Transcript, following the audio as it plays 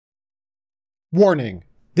Warning: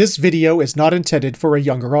 this video is not intended for a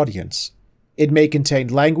younger audience. It may contain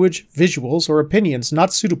language, visuals, or opinions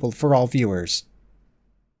not suitable for all viewers.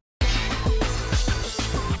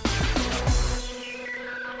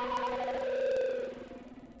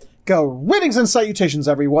 Greetings and salutations,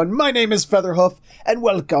 everyone. My name is Featherhoof, and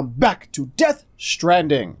welcome back to Death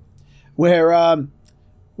Stranding, where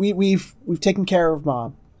we've taken care of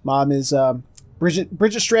Mom. Mom is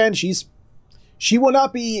Bridget Strand. She will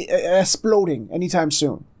not be exploding anytime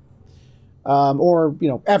soon, or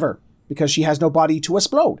ever, because she has no body to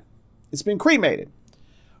explode. It's been cremated.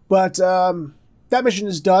 But that mission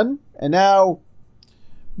is done, and now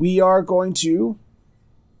we are going to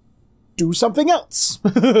do something else.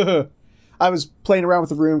 I was playing around with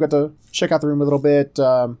the room, got to check out the room a little bit,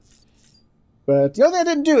 but the only thing I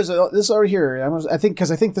didn't do is this over here. I think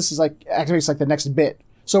this is activates the next bit.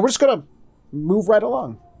 So we're just gonna move right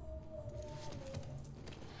along.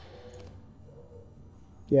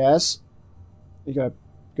 Yes, you gotta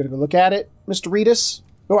go look at it, Mr. Reedus.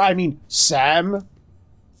 Oh, I mean Sam.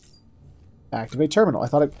 Activate terminal. I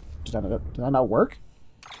thought it did that not work?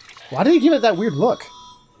 Why did you give it that weird look?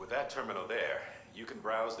 With that terminal there, you can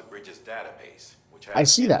browse the bridge's database, which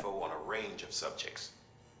has info on a range of subjects.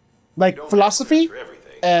 Like philosophy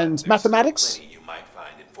and mathematics? Plenty you might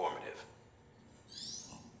find informative.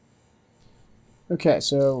 Okay,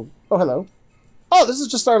 so oh, hello. Oh, this is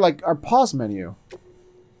just our pause menu.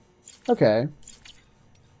 Okay.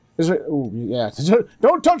 Is it? Oh, yeah.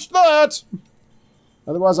 Don't touch that!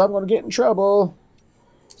 Otherwise, I'm going to get in trouble.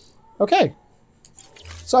 Okay.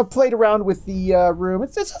 So I've played around with the room.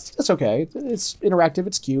 It's okay. It's interactive.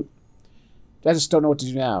 It's cute. I just don't know what to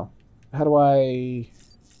do now. How do I...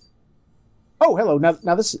 Oh, hello.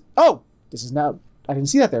 Now this... Oh! This is now... I didn't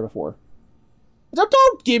see that there before.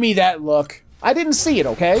 Don't give me that look. I didn't see it,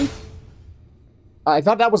 okay? I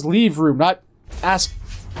thought that was leave room, not ask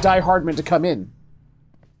Die Hardman to come in.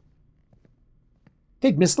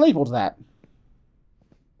 They'd mislabeled that.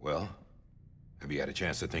 Well, have you had a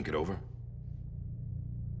chance to think it over?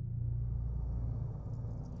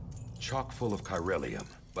 Chock full of chiralium,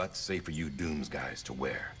 but safe for you Dooms guys to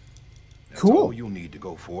wear. That's cool. All you'll need to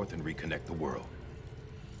go forth and reconnect the world.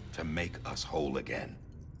 To make us whole again.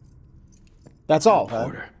 That's all,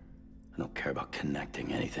 Porter, I don't care about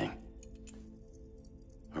connecting anything.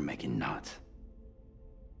 Or making knots.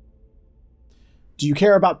 Do you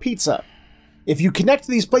care about pizza? If you connect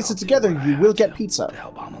these places together, you will get pizza. To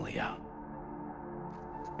help Amelie out.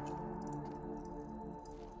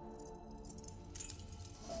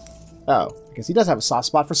 Oh, I guess he does have a soft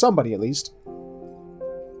spot for somebody, at least.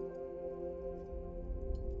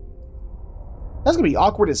 That's gonna be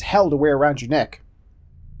awkward as hell to wear around your neck.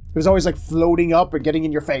 It was always floating up and getting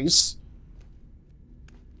in your face.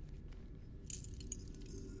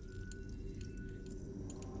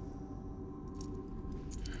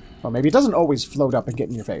 Well, maybe it doesn't always float up and get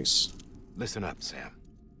in your face. Listen up, Sam.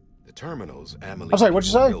 The terminals Amelie I'm sorry, what'd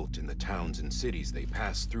you say? built in the towns and cities they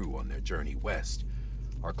pass through on their journey west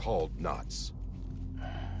are called knots.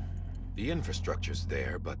 The infrastructure's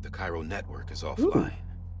there, but the Cairo network is offline.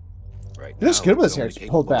 Ooh. Right This now, good with it's his hair only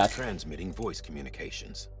pulled capable of back. transmitting voice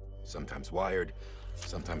communications, sometimes wired,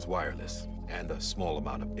 sometimes wireless, and a small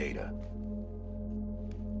amount of data.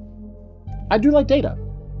 I do like data.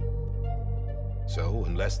 So,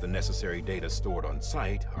 unless the necessary data stored on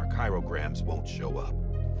site, our chirograms won't show up.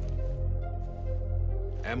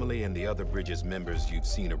 Amelie and the other Bridges members you've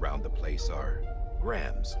seen around the place are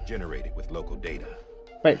grams generated with local data.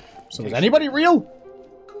 Wait, so is anybody real?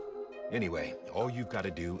 Anyway, all you've got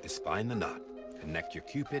to do is find the knot, connect your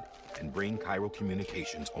Cupid, and bring Cairo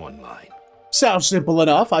communications online. Sounds simple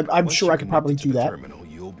enough. I'm Once sure you I could probably connect to do the that. terminal,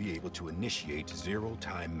 you'll be able to initiate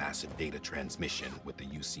zero-time massive data transmission with the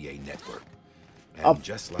UCA network. And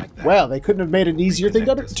just like that, well, they couldn't have made an easier thing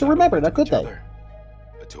to remember, now could they?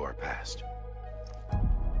 But to our past.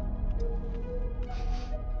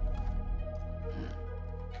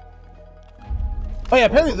 Oh yeah,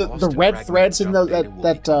 apparently the red threads in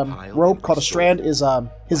that rope called a strand is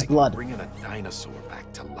his blood. Bringing a dinosaur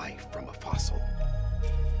back to life from a fossil.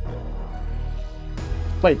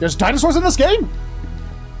 Wait, there's dinosaurs in this game?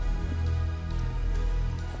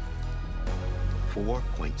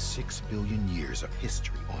 4.6 billion years of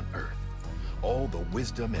history on Earth. All the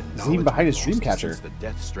wisdom and knowledge even behind his lost dream catcher. since the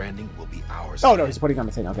Death Stranding will be ours. Oh no, he's putting on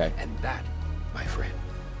the thing, okay. And that, my friend,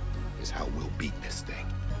 is how we'll beat this thing.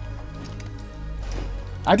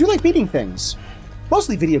 I do like beating things.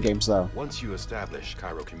 Mostly video games, though. Once you establish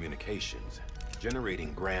Cairo communications,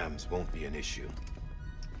 generating grams won't be an issue.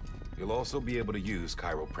 You'll also be able to use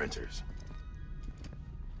Cairo printers.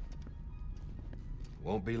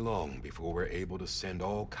 Won't be long before we're able to send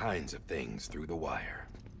all kinds of things through the wire.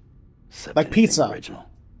 Except Like anything pizza. original.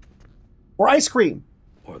 Or ice cream.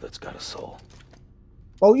 Or that's got a soul.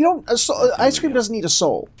 Oh, you don't. Ice cream doesn't need a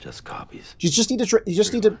soul. Just copies. You just need to. You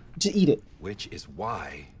just need to eat it. Which is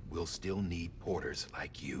why we'll still need porters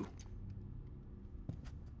like you.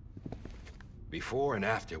 Before and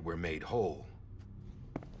after we're made whole,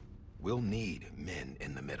 we'll need men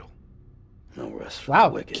in the middle. No rest for Wow,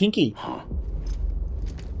 the wicked. kinky. Huh?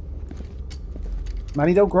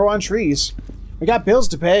 Money don't grow on trees. We got bills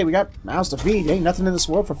to pay. We got mouths to feed. Ain't nothing in this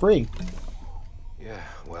world for free. Yeah,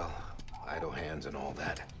 well, idle hands and all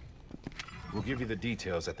that. We'll give you the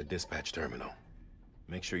details at the dispatch terminal.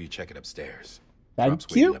 Make sure you check it upstairs. Thank Drop's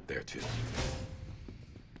waiting you. up there too.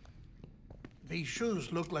 These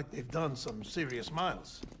shoes look like they've done some serious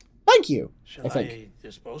miles. Thank you. Shall I think. I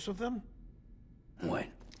dispose of them? Wait.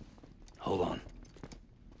 Hold on.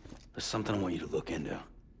 There's something I want you to look into.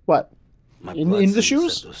 What? My In blood the seems to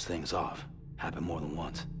shoes? set those things off. Happened more than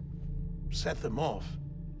once. Set them off.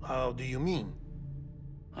 How do you mean?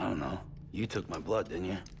 I don't know. You took my blood, didn't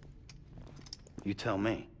you? You tell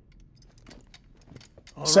me.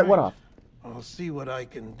 All Set what right. off? I'll see what I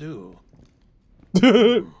can do.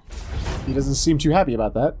 He doesn't seem too happy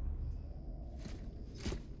about that.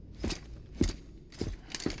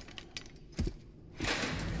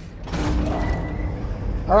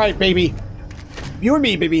 All right, baby. You and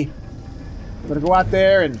me, baby. We're gonna go out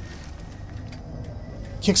there and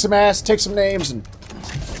kick some ass, take some names, and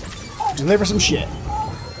deliver some shit.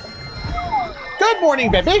 Good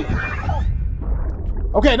morning, baby.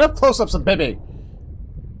 Okay, enough close-ups of Bibi.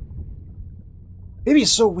 Bibi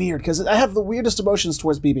is so weird, because I have the weirdest emotions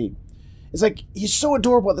towards Bibi. It's like, he's so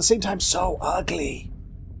adorable, at the same time, so ugly.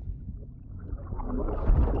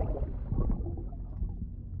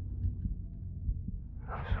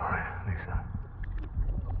 I'm sorry, Lisa.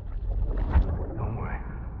 Don't worry.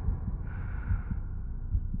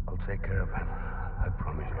 I'll take care of it. I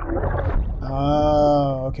promise you.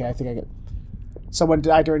 Oh, okay, I think I get... Someone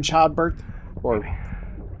died during childbirth? Or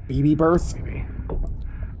baby birth? Baby.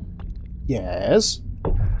 Yes.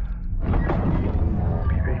 Baby,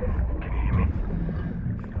 can you hear me?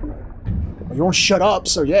 Well, you won't shut up,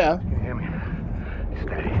 so yeah. Can you hear me?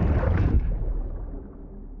 Steady.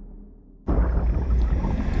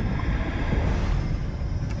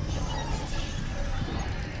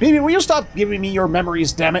 Baby, will you stop giving me your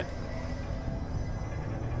memories, damn it?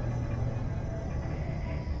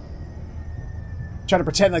 Trying to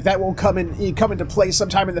pretend like that won't come into play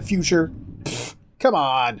sometime in the future. Pfft, come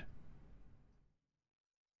on.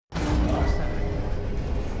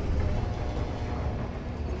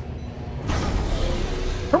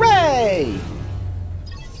 Hooray!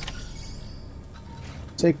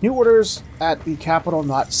 Take new orders at the capital,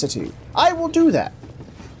 not city. I will do that.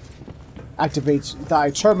 Activate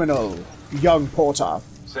thy terminal, young porter.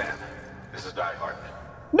 Sam, this is Die Hartman.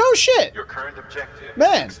 No shit! Your current objective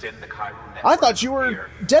Man. is to extend the Cairo network. I thought you were here.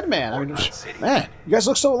 dead man. I mean, Fortnite City. man, you guys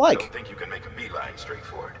look so alike. Don't think you can make a beeline straight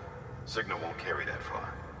for it. Signal won't carry that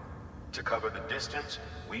far. To cover the distance,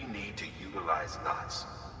 we need to utilize knots.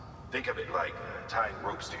 Think of it like tying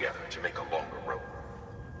ropes together to make a longer rope.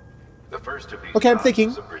 The first of these Okay, I'm knots thinking.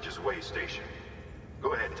 is a Bridges Way station.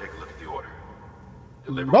 Go ahead and take a look at the order.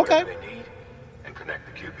 Deliver Okay. whatever they need and connect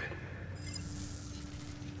the Cupid.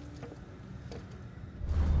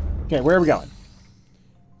 Okay, where are we going?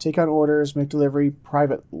 Take on orders, make delivery,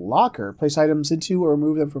 private locker. Place items into or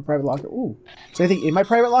remove them from private locker. Ooh. Is there anything in my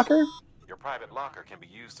private locker? Your private locker can be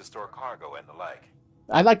used to store cargo and the like.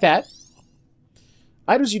 I like that.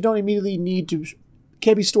 Items you don't immediately need to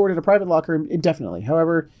can be stored in a private locker indefinitely.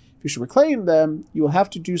 However, if you should reclaim them, you will have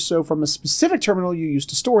to do so from a specific terminal you used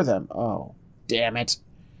to store them. Oh, damn it.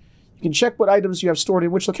 You can check what items you have stored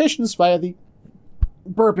in which locations via the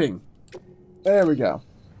burping. There we go.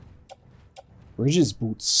 Bridges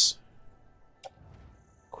boots.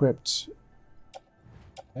 Equipped.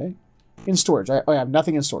 Okay. In storage. I have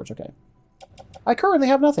nothing in storage. Okay. I currently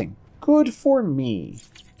have nothing. Good for me.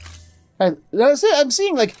 That's it. I'm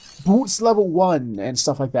seeing like boots level 1 and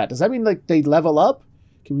stuff like that. Does that mean like they level up?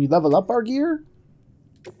 Can we level up our gear?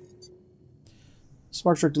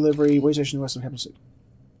 Smart truck delivery, way station west of Hampton City.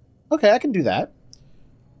 Okay, I can do that.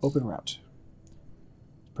 Open route.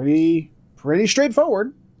 Pretty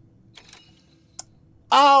straightforward.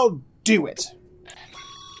 I'll do it.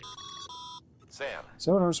 Sam,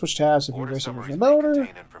 So in order to switch tabs if you order race summaries over may motor.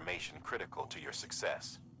 contain information critical to your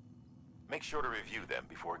success. Make sure to review them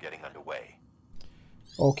before getting underway.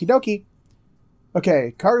 Okie dokie.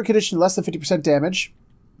 Okay, cargo condition less than 50% damage.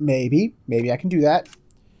 Maybe I can do that.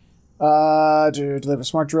 To deliver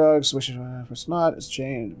smart drugs, which is not, it's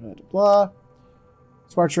changed, blah, blah, blah.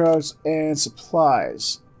 Smart drugs and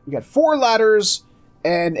supplies. We got 4 ladders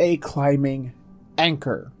and a climbing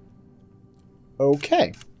anchor.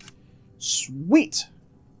 Okay. Sweet.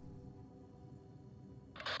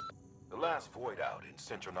 The last void out in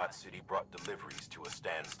Central Knot City brought deliveries to a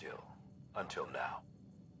standstill. Until now.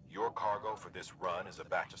 Your cargo for this run is a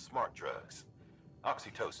batch of smart drugs.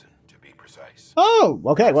 Oxytocin, to be precise. Oh,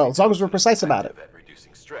 okay. Well, as long as we're precise about it. At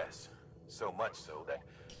reducing stress. So much so that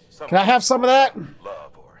some Can I have some of that?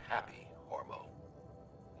 love or happy hormone.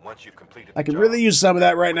 Once you've completed I could really use some of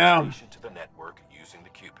that right now. To the network using the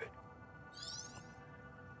Cupid.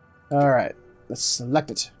 All right. Let's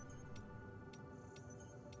select it.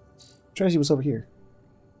 Try to see what's over here.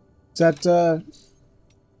 Is that,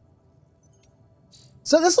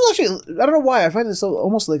 So this is actually, I don't know why, I find this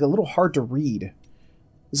almost like a little hard to read.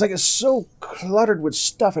 It's like it's so cluttered with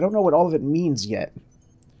stuff, I don't know what all of it means yet.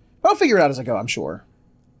 But I'll figure it out as I go, I'm sure.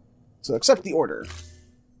 So accept the order.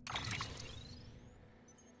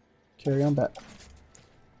 Carry on back.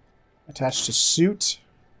 Attach to suit.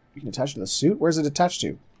 You can attach to the suit? Where's it attached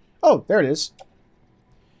to? Oh, there it is.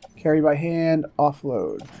 Carry by hand,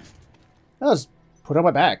 offload. I'll just put it on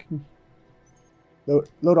my back.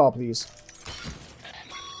 Load all, please.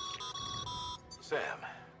 Sam,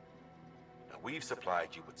 we've supplied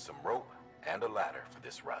you with some rope and a ladder for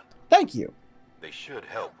this run. Thank you. They should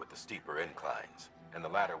help with the steeper inclines, and the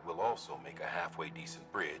ladder will also make a halfway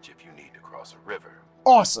decent bridge if you need to cross a river.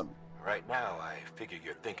 Awesome. Right now, I figure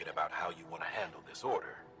you're thinking about how you want to handle this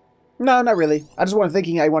order. No, not really. I just want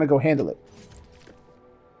thinking I want to go handle it.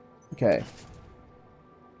 Okay.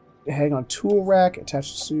 Hang on tool rack,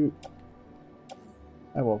 attach to suit.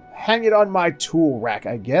 I will hang it on my tool rack,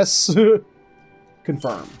 I guess.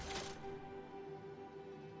 Confirm.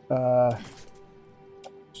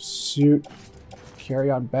 Suit. Carry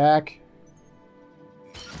on back.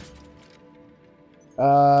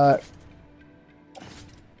 Do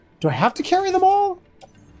I have to carry them all?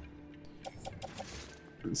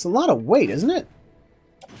 It's a lot of weight, isn't it?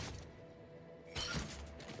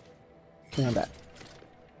 Hang on back.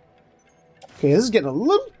 Okay, this is getting a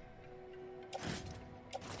little...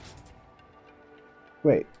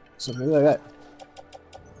 Wait, so maybe like that.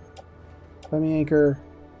 Let me anchor.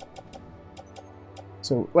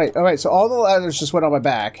 So, wait, alright, so all the ladders just went on my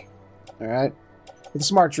back. Alright. With the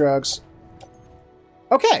smart drugs.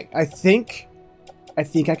 Okay, I think I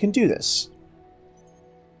can do this.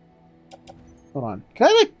 Hold on. Can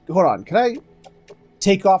I, like, hold on. Can I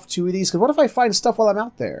take off 2 of these? Because what if I find stuff while I'm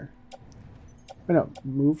out there? Oh, no.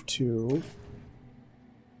 Move to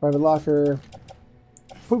private locker.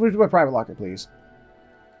 Put my private locker, please.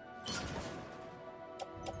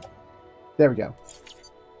 There we go.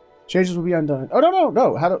 Changes will be undone. Oh,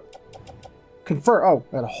 no. How to... Confer. Oh,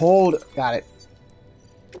 gotta hold. Got it.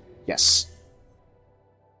 Yes.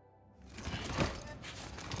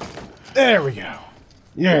 There we go.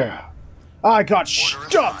 Yeah. I got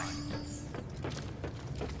stuff!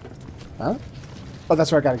 Huh? Oh,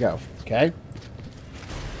 that's where I gotta go. Okay.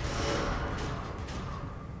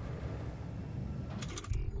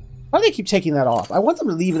 Why do they keep taking that off? I want them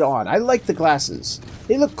to leave it on. I like the glasses.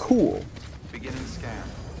 They look cool. Beginning scan.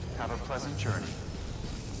 Have a pleasant journey.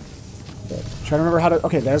 Okay. Trying to remember how to...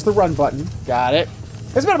 Okay, there's the run button. Got it.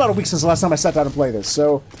 It's been about a week since the last time I sat down to play this,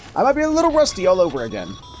 so I might be a little rusty all over again.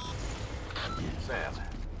 Sam.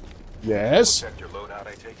 Yes? Check your loadout,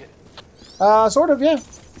 I take it? Sort of, yeah.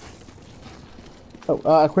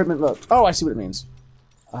 Oh, equipment load. Oh, I see what it means.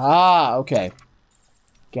 Ah, okay.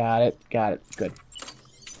 Got it. Good.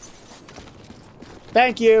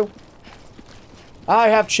 Thank you. I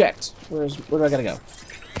have checked. Where do I gotta go?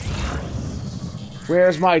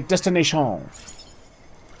 Where's my destination?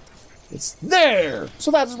 It's there! So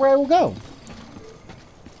that's where I will go.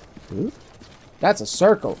 Ooh, that's a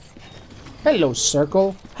circle. Hello,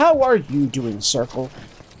 circle. How are you doing, circle?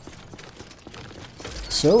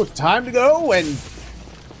 So, time to go and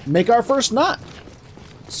make our first knot.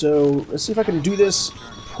 So, let's see if I can do this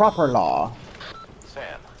proper law.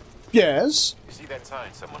 Sam, Yes? you see that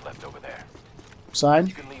sign someone left over there? Sign?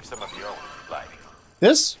 You can leave some of your own if you'd like.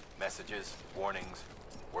 This? Messages, warnings,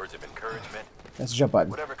 words of encouragement, That's a jump button.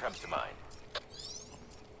 whatever comes to mind.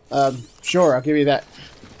 Sure, I'll give you that.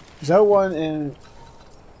 Is L1 and...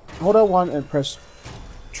 Hold L1 and press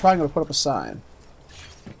triangle to put up a sign.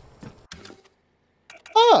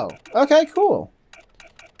 Oh, okay, cool.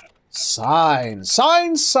 Signs.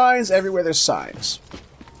 Signs everywhere there's signs.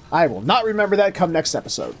 I will not remember that come next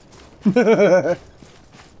episode. Well,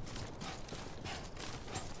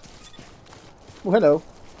 hello.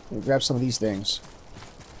 Let me grab some of these things.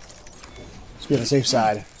 Be on the safe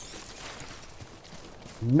side.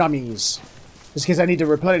 Nummies. Just in case I need to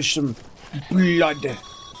replenish some blood.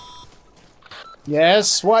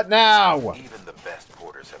 Yes, what now? Even the best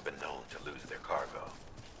porters have been known to lose their cargo.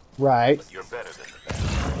 Right. But you're better than the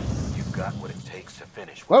best. You've got what it takes to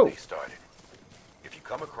finish what they started. If you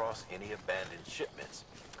come across any abandoned shipments,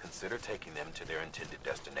 consider taking them to their intended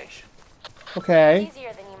destination. Okay.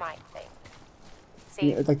 Easier than you might think.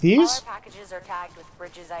 See, like these? All our packages are tagged with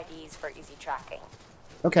Bridges IDs for easy tracking.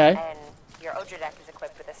 Okay. And your Odra deck is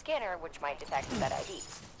equipped with a scanner which might detect said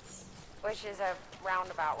IDs. Which is a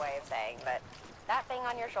roundabout way of saying that that thing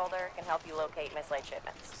on your shoulder can help you locate mislaid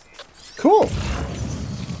shipments. Cool.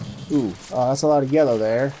 Ooh, that's a lot of yellow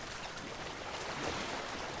there.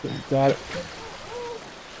 Got it.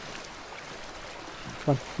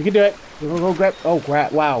 Come on, you can do it. We'll go grab. Oh,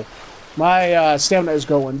 wow. My stamina is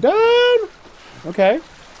going down. Okay.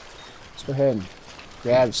 Let's go ahead and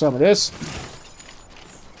grab some of this.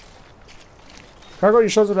 Cargo on your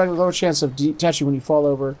shoulders will have a lower chance of detaching when you fall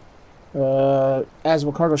over, as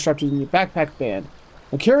will cargo strapped in your backpack band.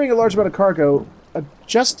 When carrying a large amount of cargo,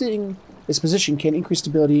 adjusting its position can increase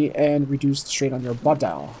stability and reduce the strain on your body.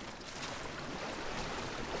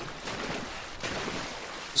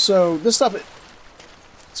 So this stuff,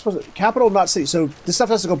 it's supposed to, capital, not city. So this stuff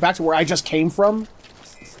has to go back to where I just came from.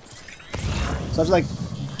 So I have to like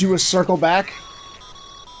do a circle back.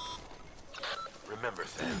 Remember,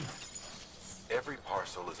 Sam, every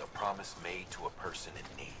parcel is a promise made to a person in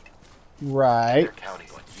need. Right. They're counting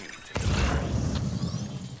on you to deliver.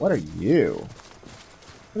 What are you?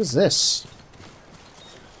 What is this?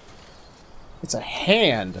 It's a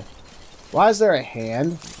hand. Why is there a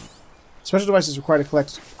hand? Special devices required to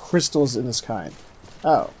collect crystals in this kind.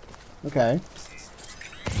 Oh. Okay.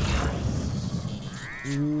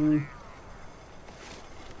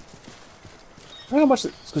 I don't know how much...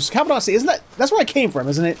 Because Capital C, isn't that... That's where I came from,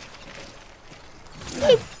 isn't it?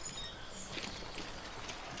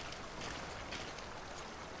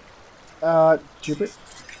 Jupiter?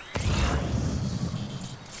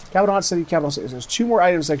 Capital City, Capital City. There's two more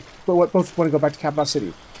items that both want to go back to Capital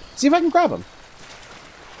City. See if I can grab them.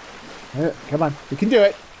 Come on. You can do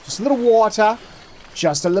it. Just a little water.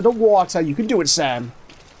 Just a little water. You can do it, Sam.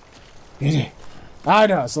 I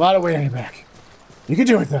know. It's a lot of weight on your back. You can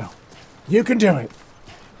do it, though. You can do it.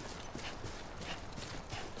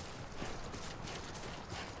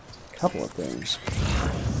 A couple of things.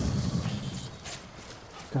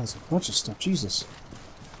 God, there's a bunch of stuff. Jesus.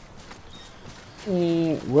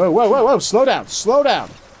 Whoa, whoa, whoa, whoa. Slow down. Slow down.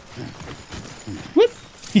 Whoop.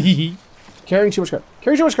 Carrying too much cargo.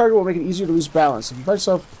 Carrying too much cargo will make it easier to lose balance. If you find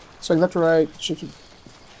yourself swinging left or right, shift.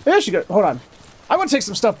 There she goes. Hold on. I want to take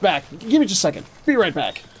some stuff back. Give me just a second. Be right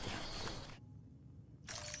back.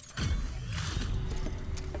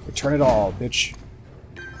 Return it all, bitch.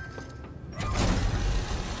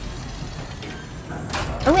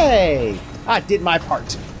 Hooray! I did my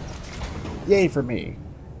part. Yay for me.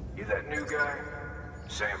 You that new guy?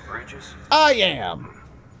 Sam Bridges? I am.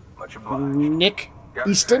 Much obliged. Nick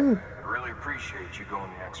Easton. I really appreciate you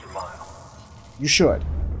going the extra mile. You should.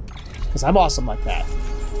 Because I'm awesome like that.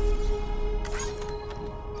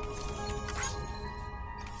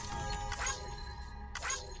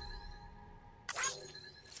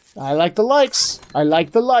 I like the likes. I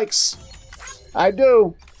like the likes. I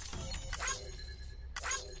do.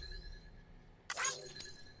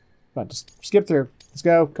 Come on, just skip through. Let's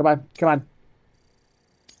go. Come on. Come on.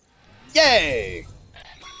 Yay!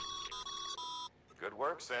 Good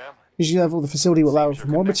work, Sam. Usually level of the facility will allow for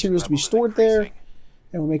more materials to be stored there,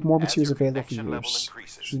 and will make more materials available for use.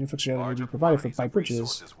 The new functionality will be provided by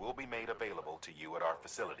Bridges. Will be made available to you at our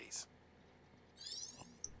facilities.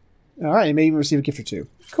 Alright, you may even receive a gift or two.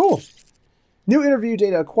 Cool. New interview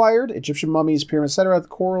data acquired. Egyptian mummies, pyramids, etc. The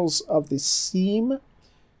corals of the seam.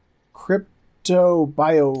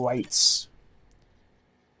 Cryptobioites.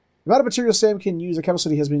 The amount of material Sam can use at Capital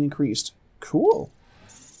City has been increased. Cool.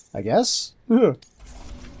 I guess.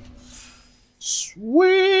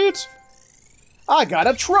 Sweet! I got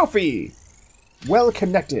a trophy! Well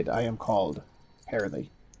connected, I am called. Apparently.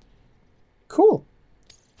 Cool.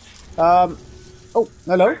 Oh,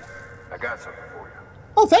 hello? I got something for you.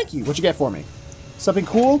 Oh, thank you. What'd you get for me? Something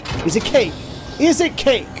cool? Is it cake? Is it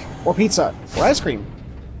cake? Or pizza? Or ice cream?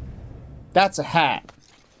 That's a hat.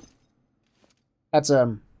 That's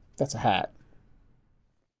a hat.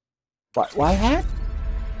 Why hat?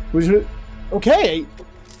 Okay.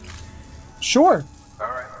 Sure.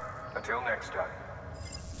 Alright. Until next time.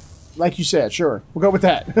 Like you said, sure. We'll go with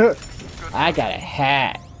that. I got a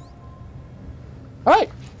hat. Alright.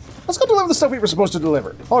 Let's go deliver the stuff we were supposed to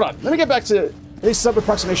deliver. Hold on. Let me get back to at least some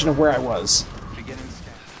approximation of where I was.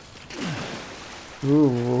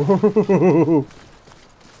 Ooh.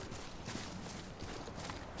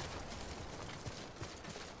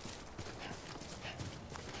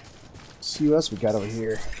 See what else we got over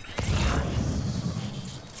here.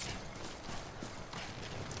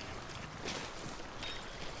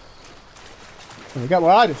 We got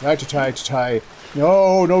what? Tie.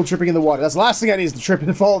 No tripping in the water. That's the last thing I need is to trip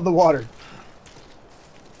and fall in the water.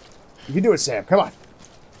 You can do it, Sam. Come on.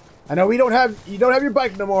 I know you don't have your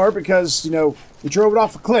bike no more because, you know, you drove it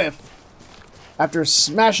off a cliff after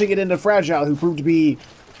smashing it into Fragile, who proved to be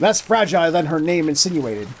less fragile than her name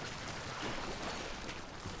insinuated.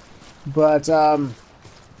 But,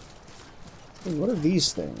 what are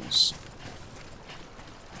these things?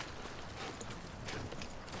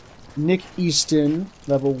 Nick Easton,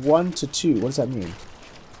 level 1 to 2. What does that mean?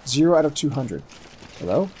 0 out of 200.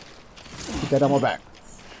 Hello? Put that on my back.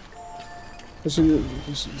 These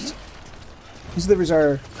deliveries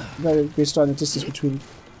are based on the distance between...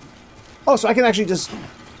 Oh, so I can actually just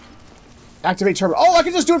activate terminal. Oh, I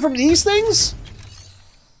can just do it from these things?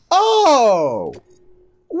 Oh!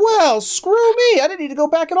 Well, screw me! I didn't need to go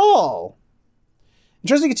back at all.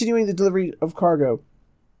 Interesting continuing the delivery of cargo.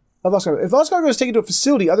 If lost cargo is taken to a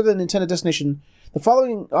facility other than the intended destination, the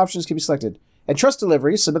following options can be selected. Entrust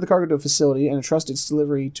delivery, submit the cargo to a facility, and entrust its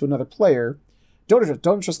delivery to another player. Don't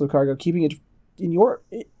entrust the cargo, keeping it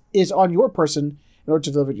is on your person in order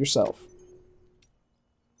to deliver it yourself.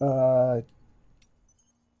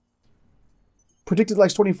 Predicted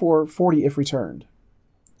likes 2440 if returned.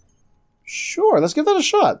 Sure, let's give that a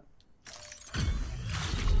shot.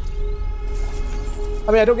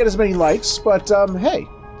 I mean, I don't get as many likes, but, hey.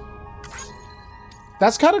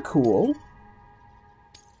 That's kind of cool.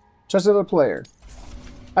 Just another player.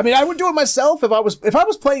 I mean, I would do it myself if I was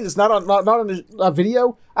playing this not on a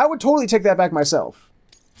video. I would totally take that back myself.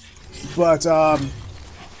 But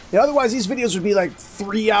yeah, otherwise these videos would be like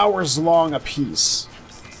 3 hours long a piece.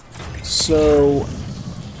 So,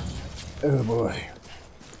 oh boy.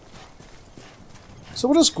 So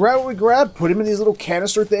we'll just grab what we grab, put him in these little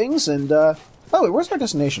canister things, and oh wait, where's our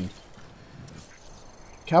destination?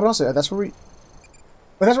 Cabin House. That's where we.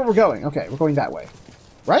 But that's where we're going. Okay, we're going that way.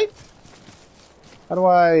 Right? How do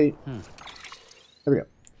I... There we go.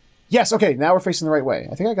 Yes, okay, now we're facing the right way.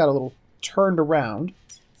 I think I got a little turned around.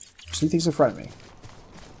 See things in front of me.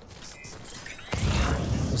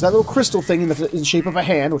 There's that little crystal thing in the shape of a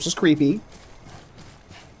hand, which is creepy.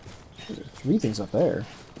 There's 3 things up there.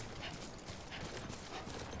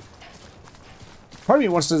 Part of me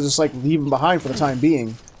wants to just, like, leave them behind for the time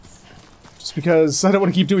being. Just because I don't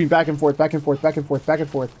want to keep doing back and forth, back and forth, back and forth, back and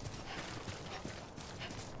forth.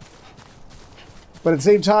 But at the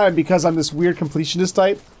same time, because I'm this weird completionist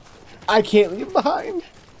type, I can't leave them behind.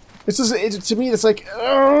 It's just, to me, it's like,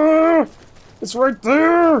 it's right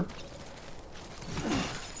there!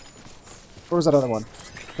 Where was that other one?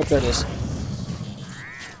 Oh, there it is. And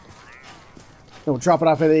we'll drop it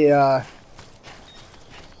off at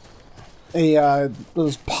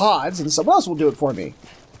those pods, and someone else will do it for me.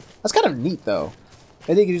 That's kind of neat, though.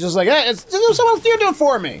 I think he's just like, hey, someone else, you do it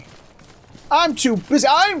for me. I'm too busy.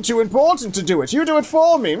 I'm too important to do it. You do it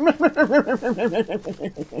for me. By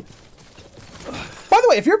the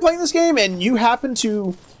way, if you're playing this game and you happen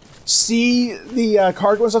to see the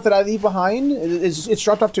cargo and stuff that I leave behind, it's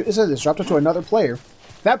dropped up to. It says it's dropped up to another player.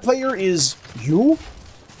 That player is you.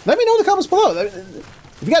 Let me know in the comments below.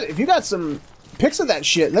 If you got some pics of that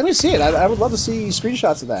shit, let me see it. I would love to see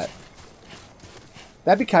screenshots of that.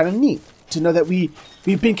 That'd be kind of neat to know that we've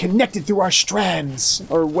been connected through our strands,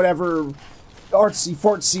 or whatever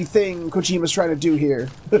artsy-fartsy thing Kojima's trying to do here.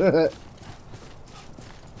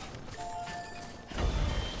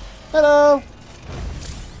 Hello!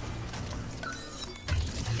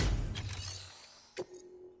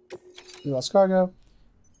 We lost cargo.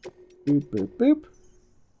 Boop, boop, boop.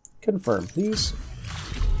 Confirm, please.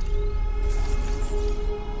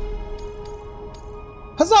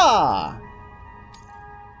 Huzzah!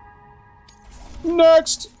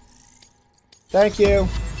 Next! Thank you.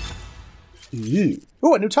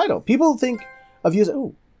 Ooh, a new title. People think of you as...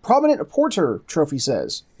 Ooh, Prominent Porter trophy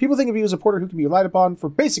says. People think of you as a porter who can be relied upon for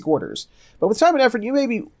basic orders. But with time and effort, you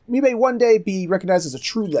may one day be recognized as a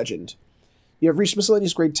true legend. You have reached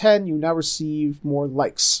miscellaneous grade 10. You now receive more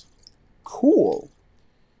likes. Cool.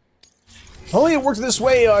 Only it works this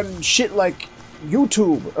way on shit like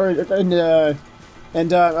YouTube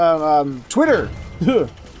and Twitter.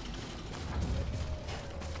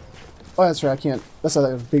 Oh, that's right. I can't. That's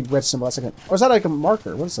a big red symbol. That's like or is that like a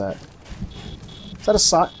marker? What is that? Is that a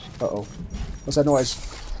sign? Uh-oh. What's that noise?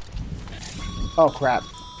 Oh, crap.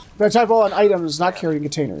 Typefall on items not carrying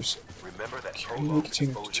containers. Remember that carrying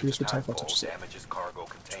container materials with Typefall touches it.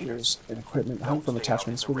 gears and equipment hung from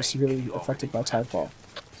attachments will be severely affected by tidefall.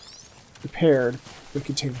 Repaired with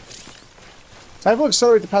container. Tidefall will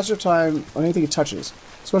accelerate the passage of time on anything it touches.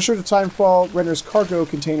 Especially the timefall renders cargo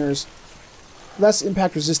containers less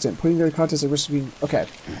impact resistant, putting their contents at risk of being... Okay,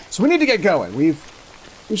 so we need to get going. We've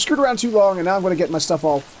screwed around too long, and now I'm going to get my stuff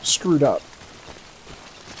all screwed up.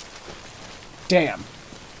 Damn.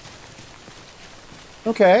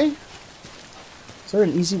 Okay. Is there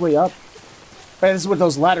an easy way up? Right, this is what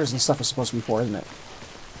those ladders and stuff are supposed to be for, isn't it?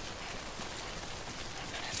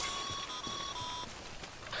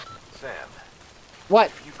 Sam. What?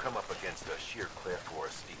 If you come up against a sheer cliff or a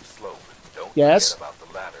steep slope, don't Yes? forget about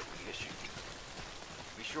the ladder we issued you.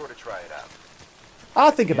 Be sure to try it out.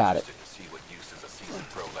 I'll think about it. To see what uses a seasoned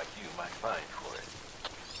pro like you might find for it.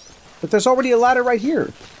 But there's already a ladder right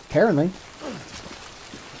here, apparently.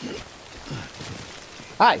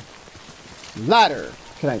 Hi. Ladder.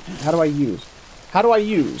 Can I... How do I use? How do I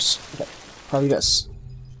use? Okay, probably this.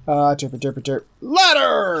 Derp.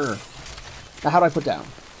 Ladder! Now, how do I put down?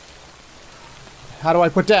 How do I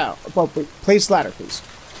put down? Well, wait, place ladder, please.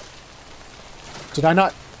 Did I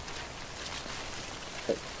not...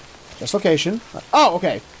 Okay. Just location. Oh,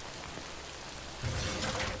 okay.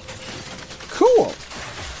 Cool.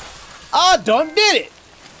 I done did it!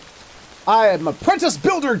 I am apprentice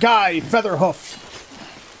builder guy, Featherhoof.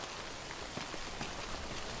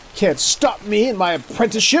 Can't stop me in my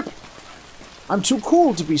apprenticeship. I'm too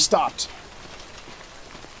cool to be stopped.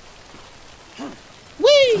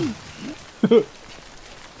 Whee! Okay,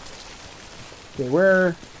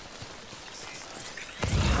 where?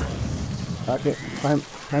 Okay, climb,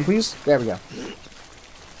 please. There we go.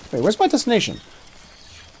 Wait, where's my destination?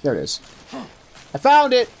 There it is. I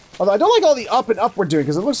found it. Although I don't like all the up and up we're doing,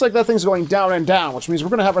 because it looks like that thing's going down and down, which means we're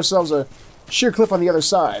going to have ourselves a sheer cliff on the other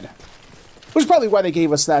side. Which is probably why they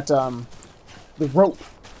gave us that, the rope.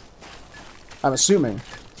 I'm assuming.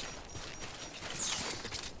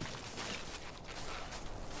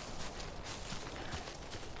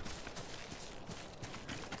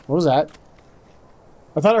 What was that?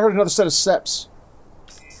 I thought I heard another set of steps.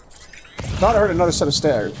 I thought I heard another set of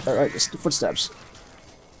stairs, footsteps.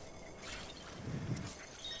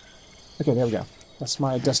 Okay, there we go. That's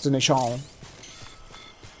my destination.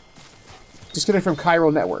 Disconnect from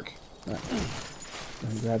Chiral Network. All right.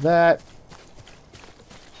 Let me grab that.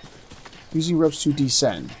 Using ropes to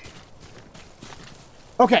descend.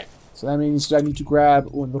 Okay, so that means I need to grab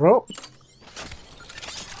one rope.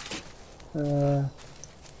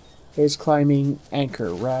 Base climbing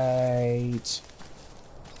anchor right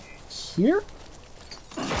here.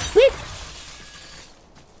 Beep.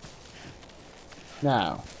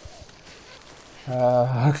 Now.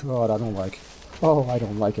 God, I don't like. Oh, I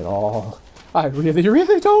don't like it all. I really,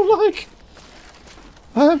 really don't like.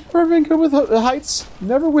 I've never been good with heights.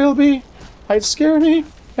 Never will be. Heights scare me,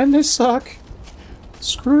 and they suck.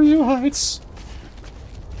 Screw you, heights.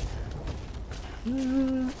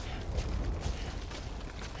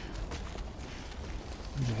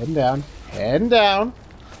 Heading down. Heading down.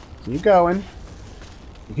 Keep going.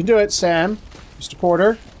 You can do it, Sam. Mr.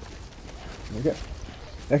 Porter. There we go.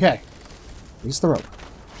 Okay. Release the rope.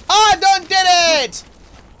 I done did it!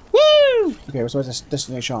 Woo! Okay, where's my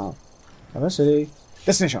destination? Another city.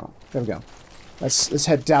 Destination. There we go. Let's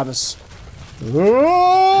head down this.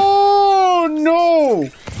 Oh no!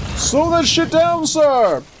 Slow that shit down,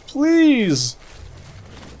 sir! Please!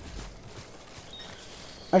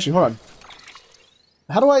 Actually, hold on.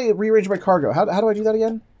 How do I rearrange my cargo? How do I do that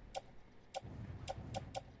again?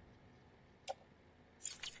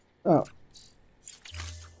 Oh.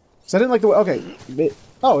 So I didn't like the way... Okay.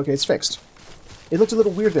 Oh, okay, it's fixed. It looked a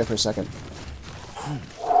little weird there for a second.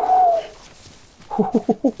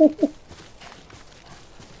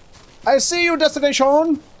 I see you,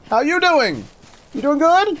 destination! How you doing? You doing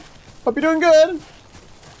good? Hope you're doing good.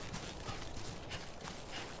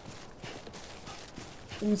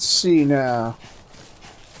 Let's see now.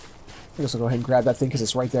 I guess I'll go ahead and grab that thing because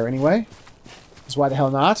it's right there anyway. Because why the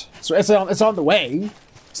hell not? So it's on the way.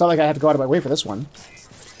 It's not like I had to go out of my way for this one.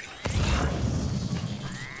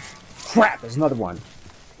 Crap, there's another one.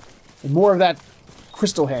 And more of that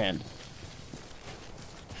crystal hand.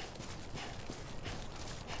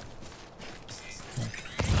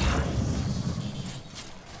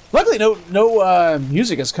 Luckily, no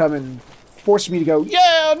music has come and forced me to go,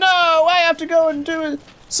 yeah, no, I have to go and do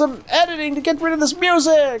some editing to get rid of this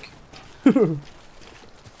music!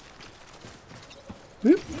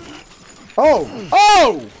 Oh!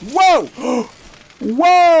 Oh! Whoa!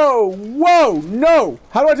 Whoa! Whoa! No!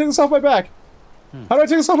 How do I take this off my back? How do I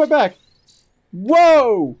take this off my back?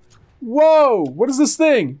 Whoa! Whoa! What is this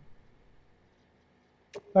thing?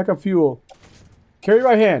 Backup fuel. Carry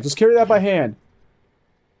by hand. Just carry that by hand.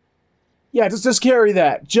 Yeah, just carry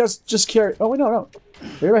that. Just carry. Oh wait, no.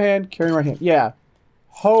 Carry by hand. Carry by hand. Yeah.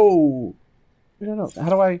 Ho. I don't know. How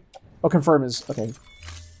do I? Oh, confirm is okay.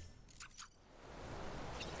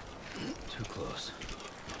 Too close.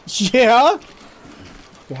 Yeah.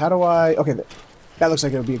 Okay, how do I? Okay, that looks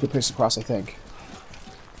like it would be a good place to cross. I think.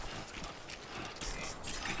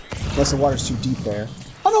 Unless the water's too deep there.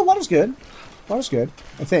 Oh no, water's good. Water's good.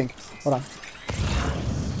 I think. Hold on.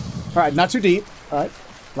 Alright, not too deep. Alright.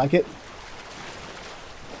 Like it.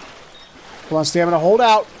 Come on, stamina. Hold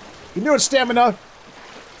out. You do it, stamina.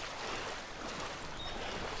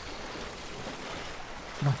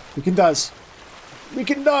 Come on. We can does. We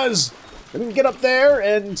can does. We can get up there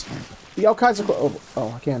and be all kinds of...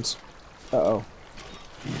 Oh, I can't. Uh-oh.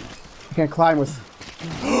 I can't climb with...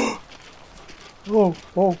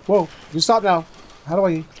 Whoa. You stop now. How do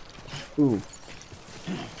I... Ooh.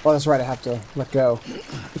 Oh, that's right. I have to let go.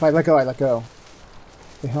 If I let go, I let go.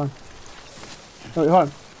 Okay, hold on. Oh, wait, hold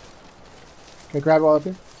on. Can I grab it all up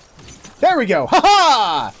here? There we go!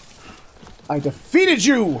 Ha-ha! I defeated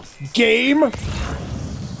you, game! Let's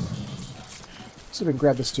see if I can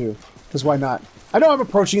grab this too. Because why not? I know I'm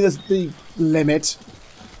approaching the limit.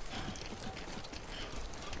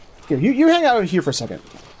 Here, you hang out here for a second.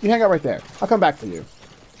 You hang out right there. I'll come back for you.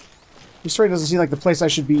 This terrain doesn't seem like the place I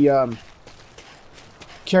should be,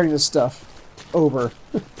 carrying this stuff over.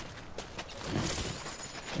 There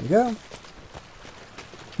you go.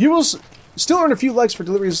 You will still earn a few likes for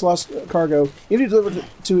delivery of lost cargo if you deliver it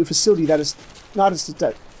to a facility that is not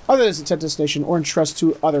other than its intent destination or entrust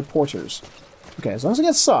to other porters. Okay, as long as I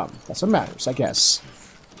get some, that's what matters, I guess.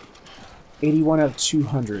 81 out of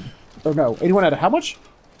 200. Or no, 81 out of how much?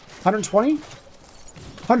 120?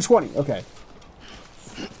 120, okay.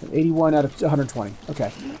 81 out of 120,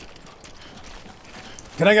 okay.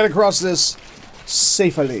 Can I get across this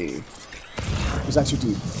safely? Is that too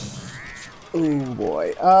deep? Oh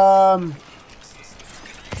boy.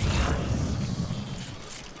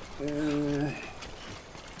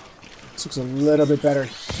 This looks a little bit better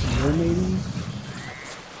here, maybe?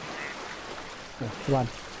 Oh, come on.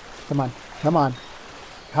 Come on. Come on.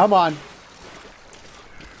 Come on.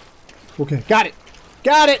 Okay, got it.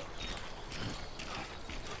 Got it!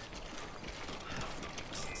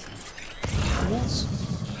 Yes.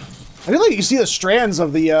 I feel like you can see the strands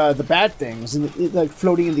of the bad things like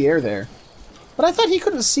floating in the air there. But I thought he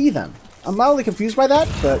couldn't see them. I'm mildly confused by that,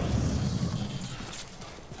 but...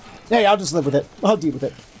 Hey, I'll just live with it. I'll deal with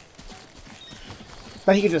it.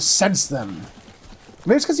 But he can just sense them.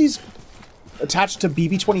 Maybe it's because he's attached to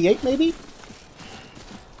BB-28, maybe?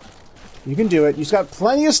 You can do it. You've got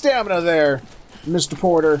plenty of stamina there, Mr.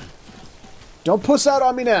 Porter. Don't puss out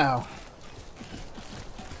on me now.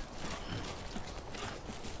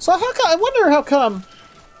 So how come, I wonder how come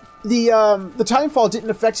the timefall didn't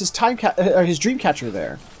affect his his dream catcher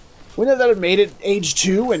there. Wouldn't that have made it age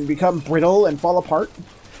 2 and become brittle and fall apart?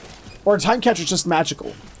 Or time catcher's just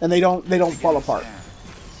magical and they don't fall apart.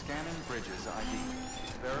 Scanning bridges ID.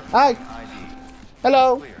 Hi. ID.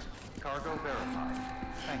 Hello. Clear. Cargo verified.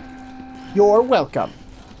 Thank you. You're welcome.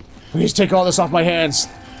 Please take all this off my hands.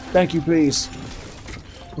 Thank you, please.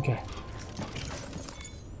 Okay.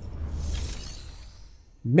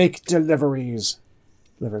 Make deliveries.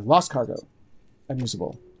 Deliver lost cargo.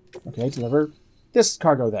 Unusable. Okay, deliver this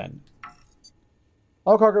cargo then.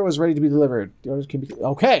 All cargo is ready to be delivered.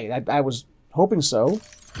 Okay, I was hoping so.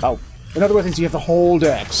 Oh, in other words, you have the whole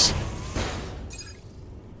decks.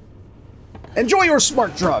 Enjoy your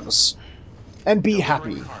smart drugs. And be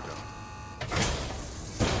happy.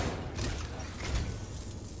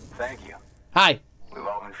 Thank you. Hi. We've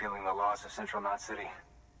all been feeling the loss of Central Knot City.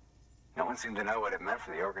 No one seemed to know what it meant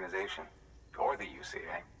for the organization, or the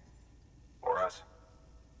UCA, or us.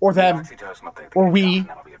 Or them. Or we.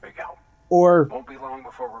 That'll be a big help. Or Won't be long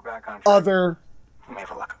before we're back on track. other. May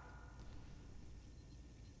have luck.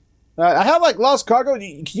 I have like lost cargo.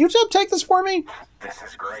 Can you take this for me? This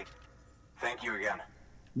is great. Thank you again.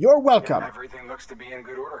 You're welcome. Everything looks to be in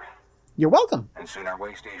good order. You're welcome. And soon our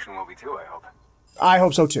way station will be too, I hope. I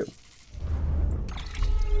hope so too.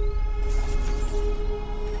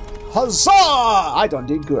 Huzzah! I done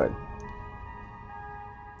did good.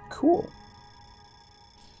 Cool.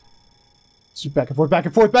 Just back and forth, back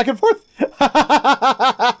and forth, back and forth!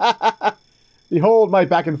 Behold my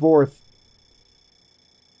back and forth.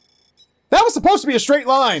 That was supposed to be a straight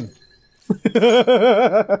line!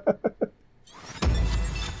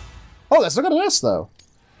 Oh, that's not got an S, though.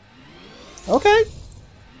 Okay.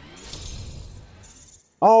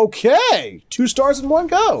 Okay! 2 stars in one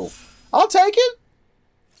go. I'll take it.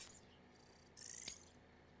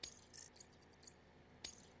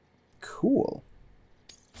 Cool.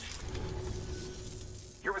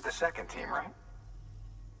 You're with the second team, right?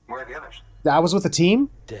 Where are the others? I was with the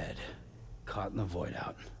team? Dead. Caught in the void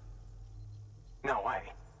out. No way.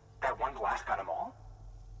 That one blast got them all?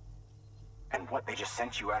 And what, they just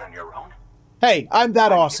sent you out on your own? Hey, I'm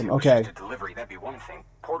that I mean, awesome, if it was okay. just a delivery, that'd be one thing.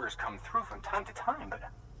 Porters come through from time to time, but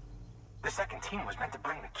the second team was meant to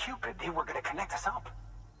bring the Cupid. They were gonna connect us up.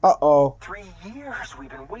 Uh-oh. 3 years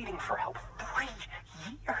we've been waiting for help. 3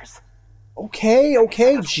 years. Okay,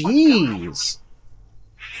 jeez.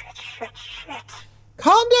 Shit.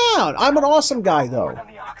 Calm down. I'm an awesome guy, though. More than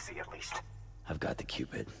the Oxy, at least. I've got the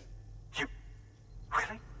Cupid. You...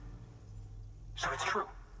 Really? So it's true.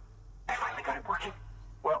 They finally got it working?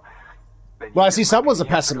 Well... Well, I see someone's a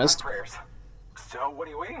pessimist. So what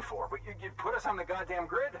are you waiting for? You put us on the goddamn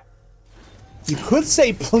grid. You could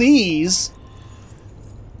say please.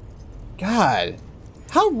 God.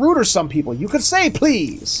 How rude are some people? You could say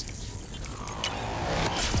please.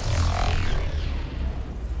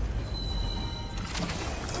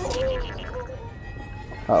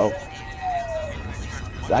 Uh-oh.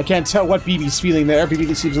 I can't tell what BB's feeling there.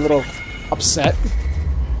 BB seems a little upset.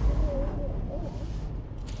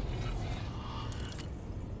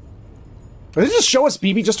 But they just show us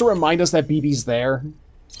BB just to remind us that BB's there.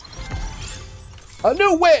 A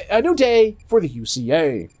new day for the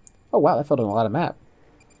UCA. Oh wow, that filled in a lot of map.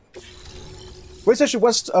 Way station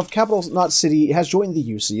west of Capital Knot City has joined the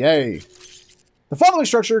UCA. The following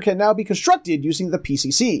structure can now be constructed using the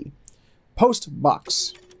PCC. Post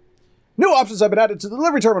box. New options have been added to the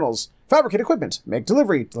delivery terminals. Fabricate equipment. Make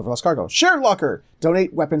delivery. Deliver lost cargo. Shared locker.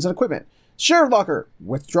 Donate weapons and equipment. Shared locker.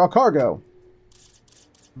 Withdraw cargo.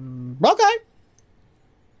 Okay.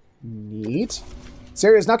 Neat. This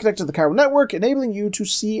area is not connected to the chiral network, enabling you to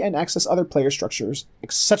see and access other player structures,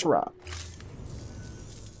 etc.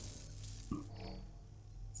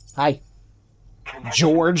 Hi.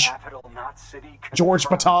 George. Capital, not city, George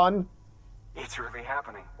Baton. It's really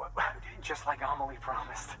happening. Just like Amelie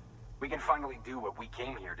promised. We can finally do what we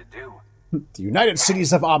came here to do. The United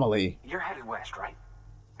Cities of Amelie. You're headed west, right?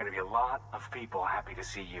 Gonna be a lot of people happy to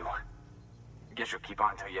see you. Guess you'll keep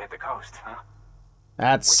on till you hit the coast, huh?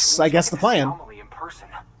 That's, I guess, the plan. Amelie in person.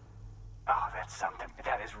 Oh, that's something.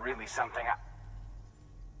 That is really something.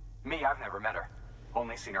 I've never met her.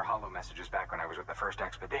 Only seen her holo messages back when I was with the first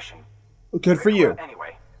expedition. Good for you.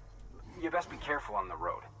 Anyway, you best be careful on the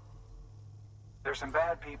road. There's some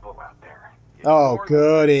bad people out there. Oh, More than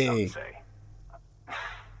goody. some say.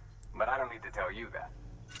 But I don't need to tell you that.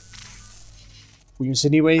 Were you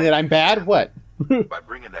insinuating that I'm bad? What? By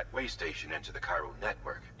bringing that way station into the chiral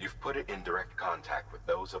network, you've put it in direct contact with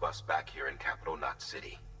those of us back here in Capital Knot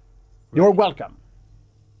City. You're welcome.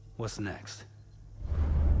 What's next?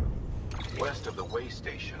 West of the way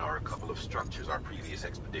station are a couple of structures our previous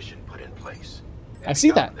expedition put in place. I see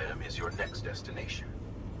that. Them is your next destination,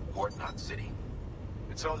 Port Knot City.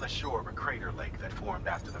 It's on the shore of a crater lake that formed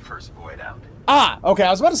after the first void out. Ah, okay.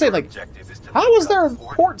 I was about to say, like, Objective is to how link is there a up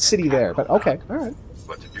port city there? But okay, all right.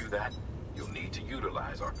 But to do that, you'll need to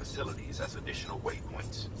utilize our facilities as additional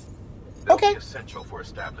waypoints. They'll Okay. be essential for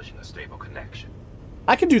establishing a stable connection.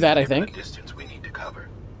 I can do that, I Given think. the distance we need to cover,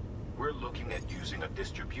 we're looking at using a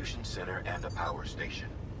distribution center and a power station,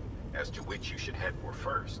 as to which you should head for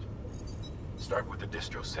first. Start with the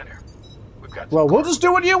distro center. We've got some Well, we'll cargo just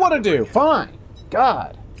do what you want to do. delivery. Fine.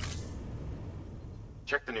 God.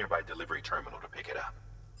 Check the nearby delivery terminal to pick it up.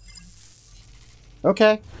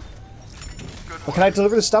 Okay. Good Well, can I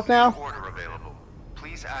deliver the stuff now? Order available.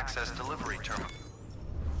 Please access delivery terminal.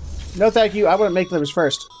 No, thank you. I want to make deliveries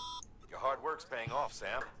first. Your hard work's paying off,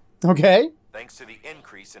 Sam. Okay. Thanks to the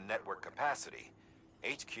increase in network capacity,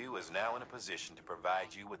 HQ is now in a position to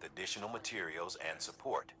provide you with additional materials and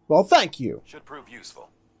support. Well, thank you. Should prove useful.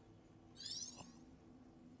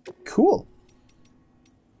 Cool.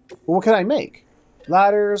 Well, what can I make?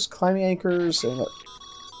 Ladders, climbing anchors, and...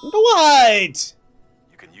 What?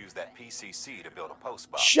 You can use that PCC to build a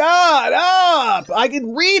post box. Shut up! I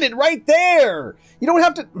can read it right there! You don't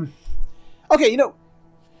have to... Okay, you know...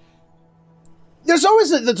 There's always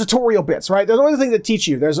the tutorial bits, right? There's always the thing that teach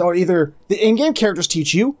you. There's either the in-game characters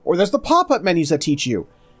teach you, or there's the pop-up menus that teach you.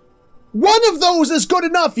 One of those is good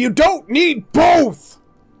enough! You don't need both!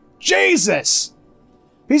 Jesus!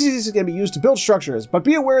 PCCs can be used to build structures, but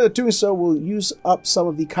be aware that doing so will use up some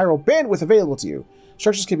of the chiral bandwidth available to you.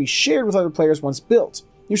 Structures can be shared with other players once built.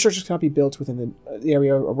 New structures cannot be built within the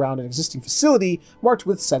area around an existing facility marked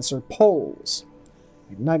with sensor poles.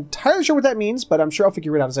 I'm not entirely sure what that means, but I'm sure I'll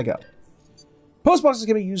figure it out as I go. Post boxes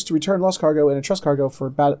can be used to return lost cargo and entrust cargo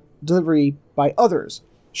for delivery by others.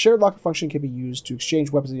 Shared locker function can be used to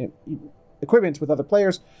exchange weapons equipment with other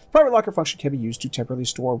players. The private locker function can be used to temporarily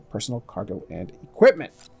store personal cargo and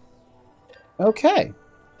equipment. Okay.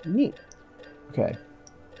 Neat. Okay.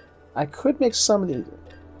 I could make some of these.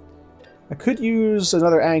 I could use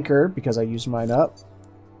another anchor because I used mine up.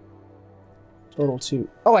 Total 2.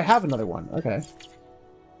 Oh, I have another one. Okay.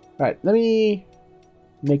 Alright, let me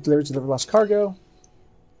make delivery to the lost cargo.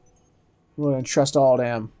 I'm going to trust all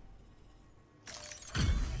them.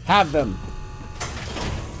 Have them.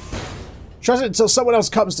 Trust it until someone else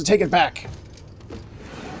comes to take it back.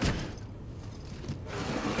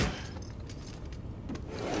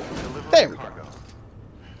 There we go.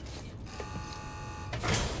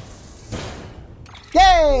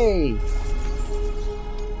 Yay!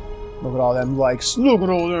 Look at all them likes. Look at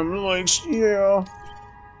all them likes. Yeah.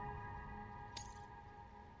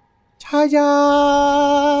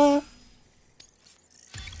 Ta-da!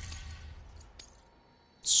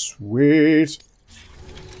 Sweet.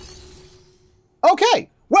 Okay,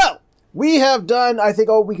 well, we have done, I think,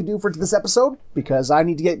 all we can do for this episode, because I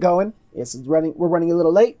need to get going. We're running a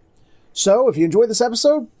little late. So, if you enjoyed this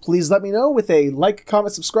episode, please let me know with a like,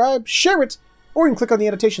 comment, subscribe, share it, or you can click on the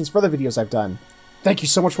annotations for other videos I've done. Thank you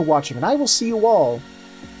so much for watching, and I will see you all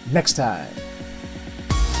next time.